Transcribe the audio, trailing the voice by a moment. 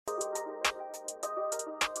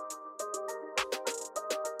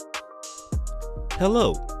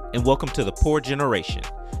Hello, and welcome to The Poor Generation,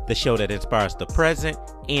 the show that inspires the present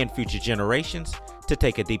and future generations to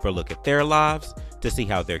take a deeper look at their lives to see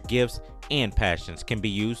how their gifts and passions can be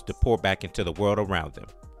used to pour back into the world around them.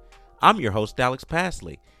 I'm your host, Alex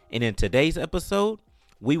Pasley, and in today's episode,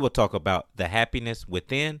 we will talk about the happiness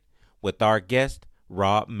within with our guest,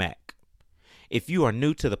 Rob Mack. If you are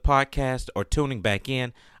new to the podcast or tuning back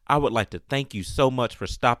in, I would like to thank you so much for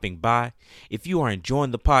stopping by. If you are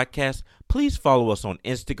enjoying the podcast, please follow us on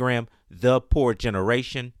Instagram, The Poor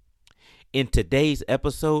Generation. In today's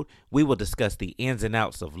episode, we will discuss the ins and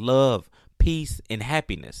outs of love, peace, and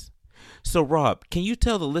happiness. So, Rob, can you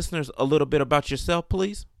tell the listeners a little bit about yourself,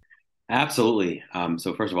 please? Absolutely.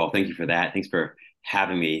 So first of all, thank you for that. Thanks for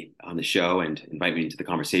having me on the show and inviting me into the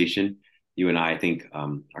conversation. You and I think,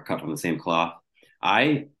 are cut from the same cloth.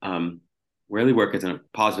 I really work as a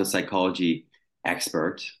positive psychology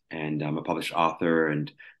expert, and I'm a published author,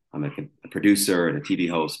 and I'm a producer and a TV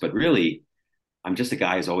host. But really, I'm just a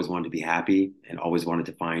guy who's always wanted to be happy and always wanted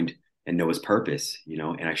to find and know his purpose.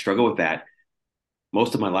 And I struggle with that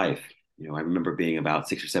most of my life. I remember being about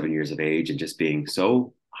 6 or 7 years of age and just being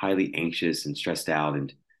so highly anxious and stressed out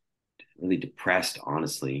and really depressed,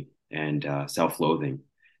 honestly, and self-loathing.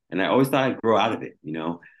 And I always thought I'd grow out of it.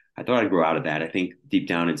 I thought I'd grow out of that. I think deep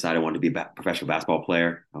down inside, I wanted to be a professional basketball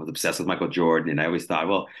player. I was obsessed with Michael Jordan, and I always thought,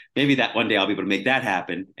 well, maybe that one day I'll be able to make that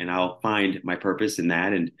happen, and I'll find my purpose in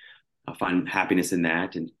that, and I'll find happiness in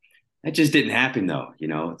that. And that just didn't happen, though.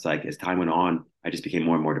 It's like as time went on, I just became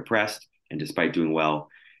more and more depressed. And despite doing well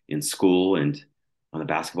in school and on the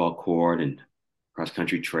basketball court and cross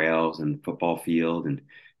country trails and football field and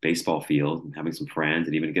baseball field and having some friends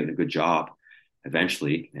and even getting a good job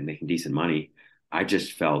eventually and making decent money, I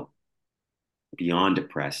just felt beyond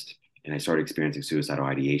depressed, and I started experiencing suicidal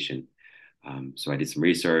ideation. So I did some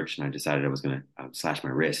research and I decided I was going to slash my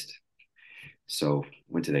wrist. So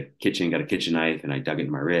went to the kitchen, got a kitchen knife, and I dug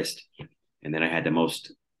into my wrist. And then I had the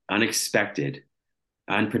most unexpected,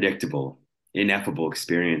 unpredictable, ineffable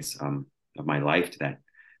experience of my life to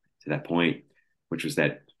that point, which was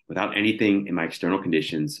that without anything in my external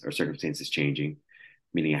conditions or circumstances changing,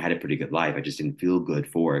 meaning I had a pretty good life, I just didn't feel good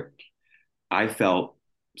for it. I felt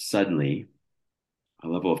suddenly a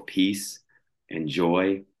level of peace and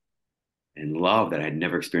joy and love that I had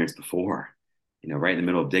never experienced before, right in the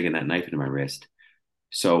middle of digging that knife into my wrist.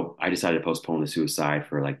 So I decided to postpone the suicide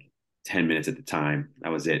for like 10 minutes at the time.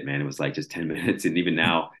 That was it, man. It was like just 10 minutes. And even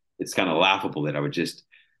now, it's kind of laughable that I would just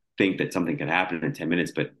think that something could happen in 10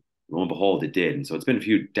 minutes, but lo and behold, it did. And so it's been a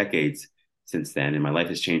few decades since then, and my life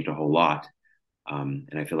has changed a whole lot. And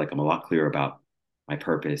I feel like I'm a lot clearer about my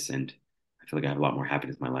purpose, and I feel like I have a lot more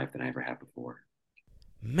happiness in my life than I ever had before.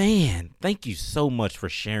 Man, thank you so much for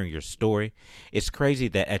sharing your story. It's crazy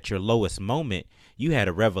that at your lowest moment, you had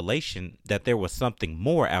a revelation that there was something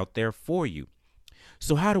more out there for you.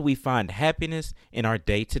 So, how do we find happiness in our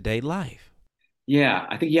day to day life? Yeah,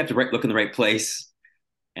 I think you have to look in the right place,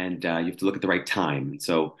 and you have to look at the right time.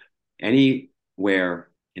 So anywhere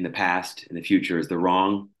in the past, in the future, is the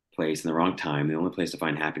wrong place and the wrong time. The only place to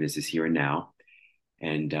find happiness is here and now.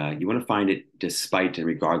 And you want to find it despite and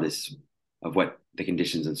regardless of what the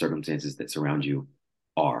conditions and circumstances that surround you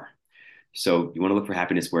are. So you want to look for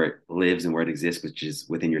happiness where it lives and where it exists, which is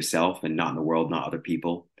within yourself and not in the world, not other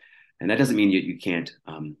people. And that doesn't mean you can't,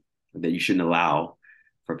 that you shouldn't allow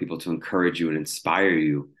for people to encourage you and inspire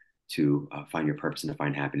you to find your purpose and to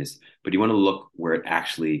find happiness. But you want to look where it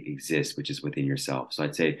actually exists, which is within yourself. So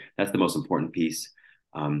I'd say that's the most important piece.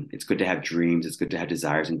 It's good to have dreams. It's good to have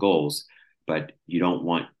desires and goals, but you don't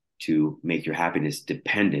want to make your happiness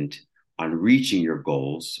dependent on reaching your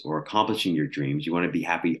goals or accomplishing your dreams. You want to be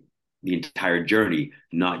happy the entire journey,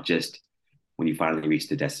 not just when you finally reach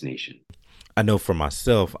the destination. I know for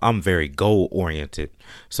myself, I'm very goal oriented,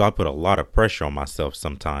 so I put a lot of pressure on myself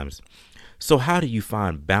sometimes. So, how do you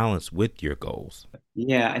find balance with your goals?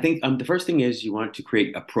 Yeah, I think the first thing is you want to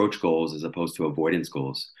create approach goals as opposed to avoidance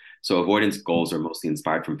goals. So avoidance goals are mostly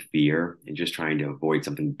inspired from fear and just trying to avoid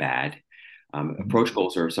something bad. Approach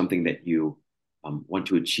goals are something that you want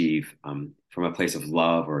to achieve from a place of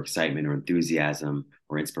love or excitement or enthusiasm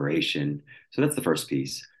or inspiration. So that's the first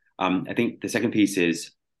piece. I think the second piece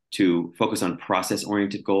is to focus on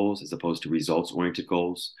process-oriented goals as opposed to results-oriented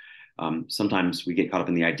goals. Sometimes we get caught up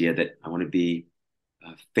in the idea that I want to be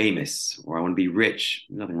famous or I want to be rich.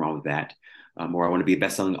 Nothing wrong with that. Or I want to be a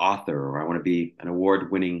best-selling author, or I want to be an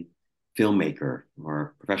award-winning filmmaker or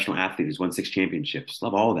a professional athlete who's won 6 championships.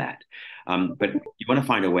 Love all that. But you want to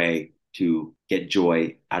find a way to get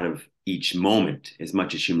joy out of each moment as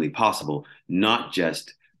much as humanly possible, not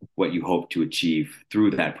just what you hope to achieve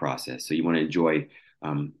through that process. So you want to enjoy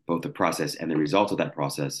both the process and the results of that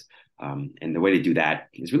process. And the way to do that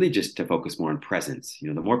is really just to focus more on presence.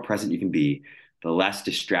 The more present you can be, the less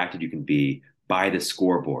distracted you can be by the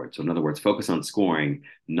scoreboard. So, in other words, focus on scoring,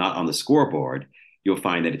 not on the scoreboard. You'll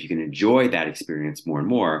find that if you can enjoy that experience more and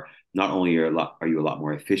more, not only are you a lot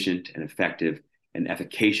more efficient and effective and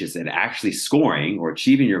efficacious at actually scoring or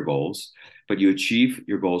achieving your goals, but you achieve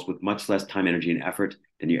your goals with much less time, energy, and effort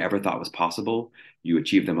than you ever thought was possible. You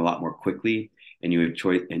achieve them a lot more quickly, and you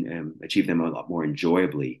achieve them a lot more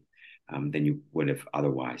enjoyably than you would have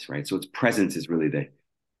otherwise, right? So, it's presence is really the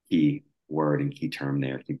key word and key term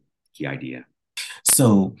there, key idea.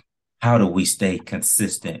 So, how do we stay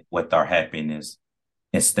consistent with our happiness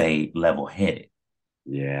and stay level headed?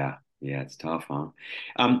 Yeah, yeah, it's tough, huh?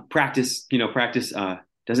 Practice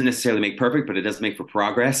doesn't necessarily make perfect, but it does make for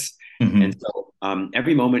progress. And Hmm. so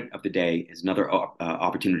every moment of the day is another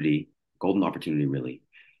opportunity, golden opportunity, really,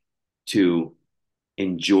 to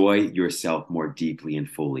enjoy yourself more deeply and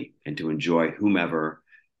fully, and to enjoy whomever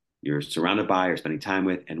you're surrounded by or spending time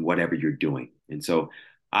with and whatever you're doing. And so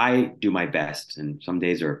I do my best, and some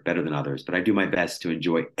days are better than others, but I do my best to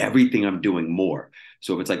enjoy everything I'm doing more.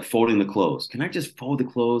 So if it's like folding the clothes, can I just fold the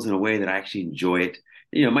clothes in a way that I actually enjoy it?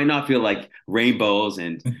 It might not feel like rainbows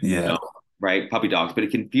and, you Yeah. know, right, puppy dogs, but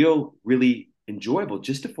it can feel really enjoyable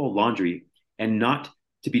just to fold laundry and not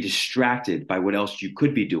to be distracted by what else you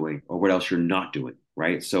could be doing or what else you're not doing,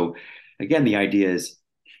 right? So again, the idea is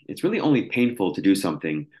it's really only painful to do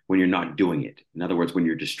something when you're not doing it. In other words, when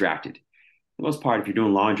you're distracted. For the most part, if you're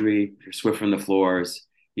doing laundry, if you're swiffing the floors,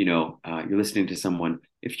 you're listening to someone,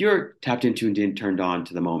 if you're tapped into and turned on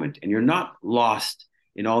to the moment and you're not lost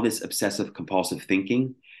in all this obsessive compulsive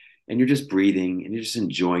thinking and you're just breathing and you're just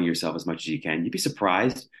enjoying yourself as much as you can, you'd be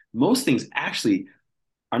surprised. Most things actually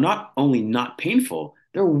are not only not painful,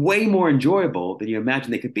 they're way more enjoyable than you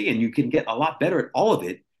imagine they could be. And you can get a lot better at all of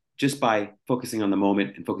it just by focusing on the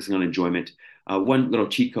moment and focusing on enjoyment. One little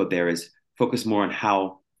cheat code there is focus more on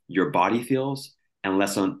how your body feels and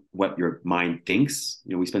less on what your mind thinks.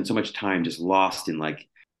 We spend so much time just lost in like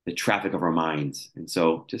the traffic of our minds. And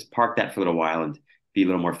so just park that for a little while and be a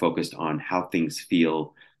little more focused on how things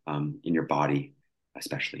feel in your body,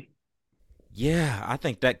 especially. Yeah, I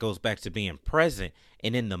think that goes back to being present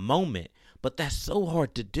and in the moment. But that's so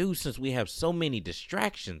hard to do since we have so many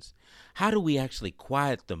distractions. How do we actually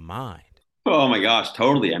quiet the mind? Oh my gosh,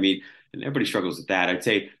 totally. I mean, and everybody struggles with that. I'd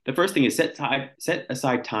say the first thing is set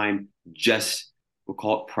aside time just we'll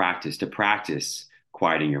call it practice to practice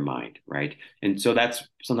quieting your mind, right? And so that's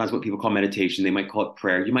sometimes what people call meditation. They might call it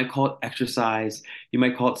prayer. You might call it exercise. You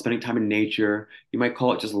might call it spending time in nature. You might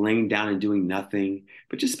call it just laying down and doing nothing.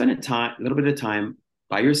 But just spend a little bit of time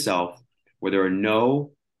by yourself where there are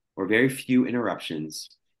no or very few interruptions.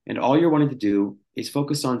 And all you're wanting to do is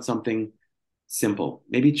focus on something simple.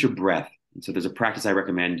 Maybe it's your breath. And so there's a practice I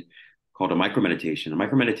recommend called a micro meditation. A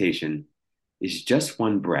micro meditation is just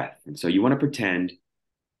one breath. And so you want to pretend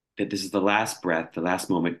that this is the last breath, the last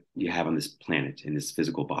moment you have on this planet, in this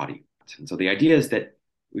physical body. And so the idea is that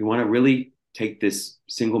we want to really take this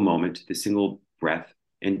single moment, this single breath,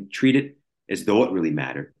 and treat it as though it really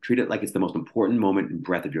mattered. Treat it like it's the most important moment and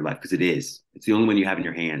breath of your life, because it is. It's the only one you have in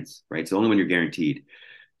your hands, right? It's the only one you're guaranteed.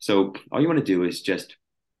 So all you want to do is just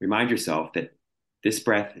remind yourself that this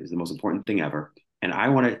breath is the most important thing ever. And I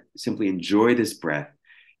want to simply enjoy this breath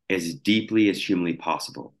as deeply as humanly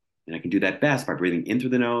possible. And I can do that best by breathing in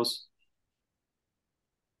through the nose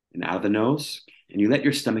and out of the nose. And you let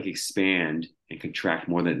your stomach expand and contract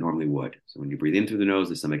more than it normally would. So when you breathe in through the nose,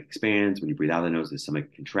 the stomach expands. When you breathe out of the nose, the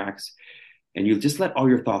stomach contracts. And you just let all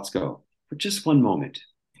your thoughts go for just one moment.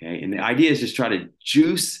 Okay. And the idea is just try to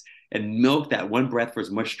juice and milk that one breath for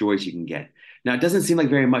as much joy as you can get. Now, it doesn't seem like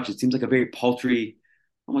very much. It seems like a very paltry,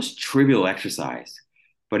 almost trivial exercise.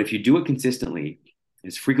 But if you do it consistently,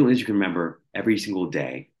 as frequently as you can remember every single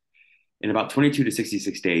day, in about 22 to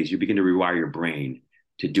 66 days, you begin to rewire your brain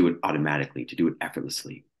to do it automatically, to do it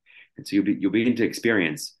effortlessly. And so you'll begin to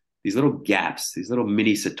experience these little gaps, these little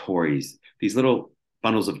mini satoris, these little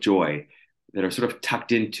bundles of joy that are sort of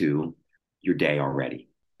tucked into your day already.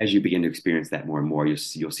 As you begin to experience that more and more, you'll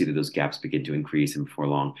see that those gaps begin to increase. And before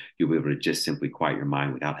long, you'll be able to just simply quiet your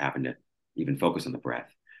mind without having to even focus on the breath.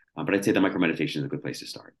 But I'd say the micro meditation is a good place to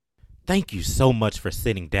start. Thank you so much for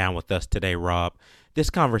sitting down with us today, Rob. This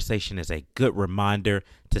conversation is a good reminder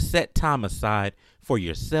to set time aside for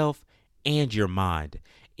yourself and your mind.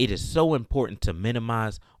 It is so important to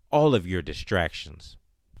minimize all of your distractions.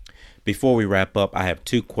 Before we wrap up, I have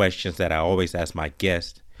two questions that I always ask my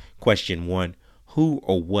guests. Question one, who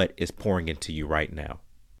or what is pouring into you right now?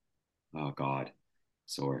 Oh God,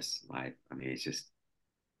 source. I mean, it's just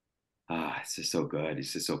It's just so good.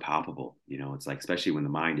 It's just so palpable. It's like, especially when the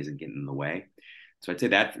mind isn't getting in the way. So I'd say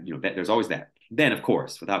that, that there's always that. Then, of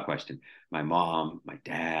course, without question, my mom, my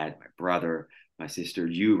dad, my brother, my sister,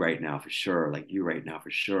 you right now for sure, like you right now for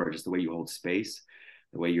sure, just the way you hold space,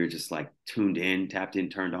 the way you're just like tuned in, tapped in,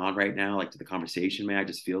 turned on right now, like to the conversation, man. I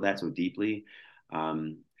just feel that so deeply.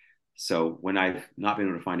 Um, so when I've not been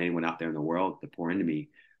able to find anyone out there in the world to pour into me,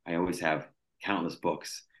 I always have countless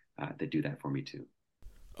books that do that for me too.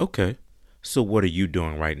 Okay. So what are you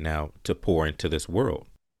doing right now to pour into this world?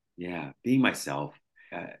 Yeah, being myself.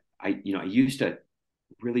 I used to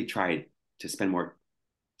really try to spend more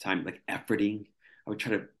time like efforting. I would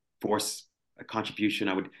try to force a contribution.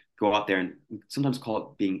 I would go out there and sometimes call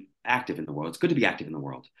it being active in the world. It's good to be active in the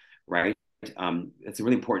world, right? It's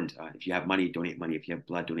really important. If you have money, donate money. If you have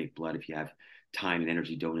blood, donate blood. If you have time and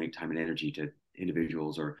energy, donate time and energy to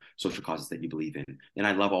individuals or social causes that you believe in. And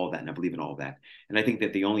I love all of that, and I believe in all of that. And I think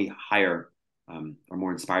that the only higher or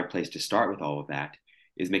more inspired place to start with all of that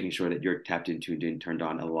is making sure that you're tapped in, tuned in, turned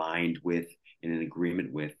on, aligned with, and in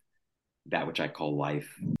agreement with that which I call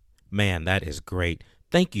life. Man, that is great.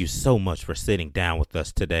 Thank you so much for sitting down with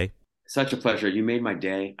us today. Such a pleasure. You made my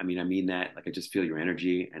day. I mean that. Like, I just feel your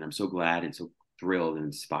energy, and I'm so glad and so thrilled and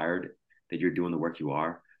inspired that you're doing the work you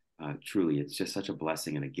are. Truly, it's just such a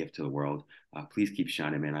blessing and a gift to the world. Please keep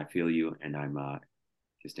shining, man. I feel you, and I'm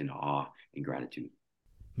just in awe and gratitude.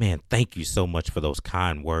 Man, thank you so much for those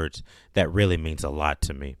kind words. That really means a lot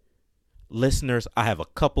to me. Listeners, I have a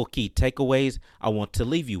couple key takeaways I want to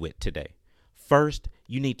leave you with today. First,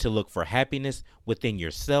 you need to look for happiness within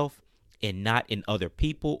yourself and not in other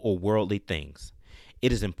people or worldly things.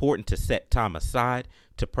 It is important to set time aside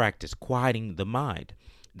to practice quieting the mind.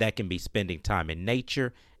 That can be spending time in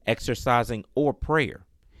nature, exercising, or prayer.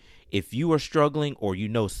 If you are struggling or you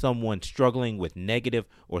know someone struggling with negative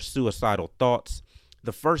or suicidal thoughts,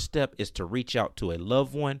 the first step is to reach out to a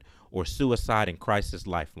loved one or Suicide and Crisis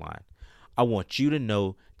Lifeline. I want you to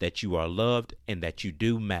know that you are loved and that you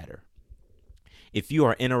do matter. If you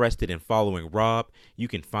are interested in following Rob, you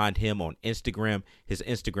can find him on Instagram. His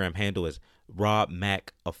Instagram handle is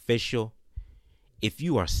RobMacOfficial. If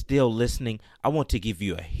you are still listening, I want to give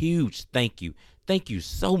you a huge thank you. Thank you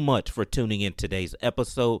so much for tuning in today's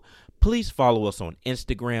episode. Please follow us on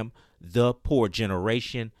Instagram, The Poor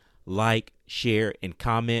Generation. Like, share, and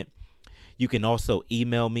comment. You can also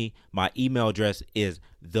email me. My email address is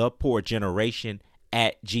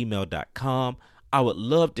thepoorgeneration@gmail.com. I would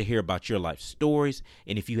love to hear about your life stories.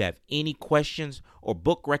 And if you have any questions or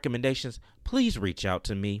book recommendations, please reach out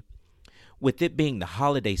to me. With it being the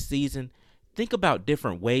holiday season, think about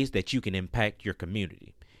different ways that you can impact your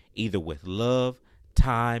community, either with love,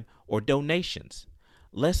 time, or donations.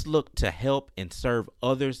 Let's look to help and serve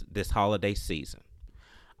others this holiday season.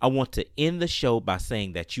 I want to end the show by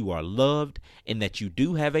saying that you are loved and that you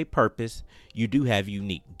do have a purpose. You do have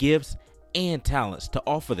unique gifts and talents to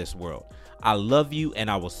offer this world. I love you, and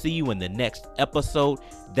I will see you in the next episode.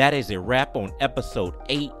 That is a wrap on episode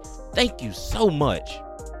 8. Thank you so much.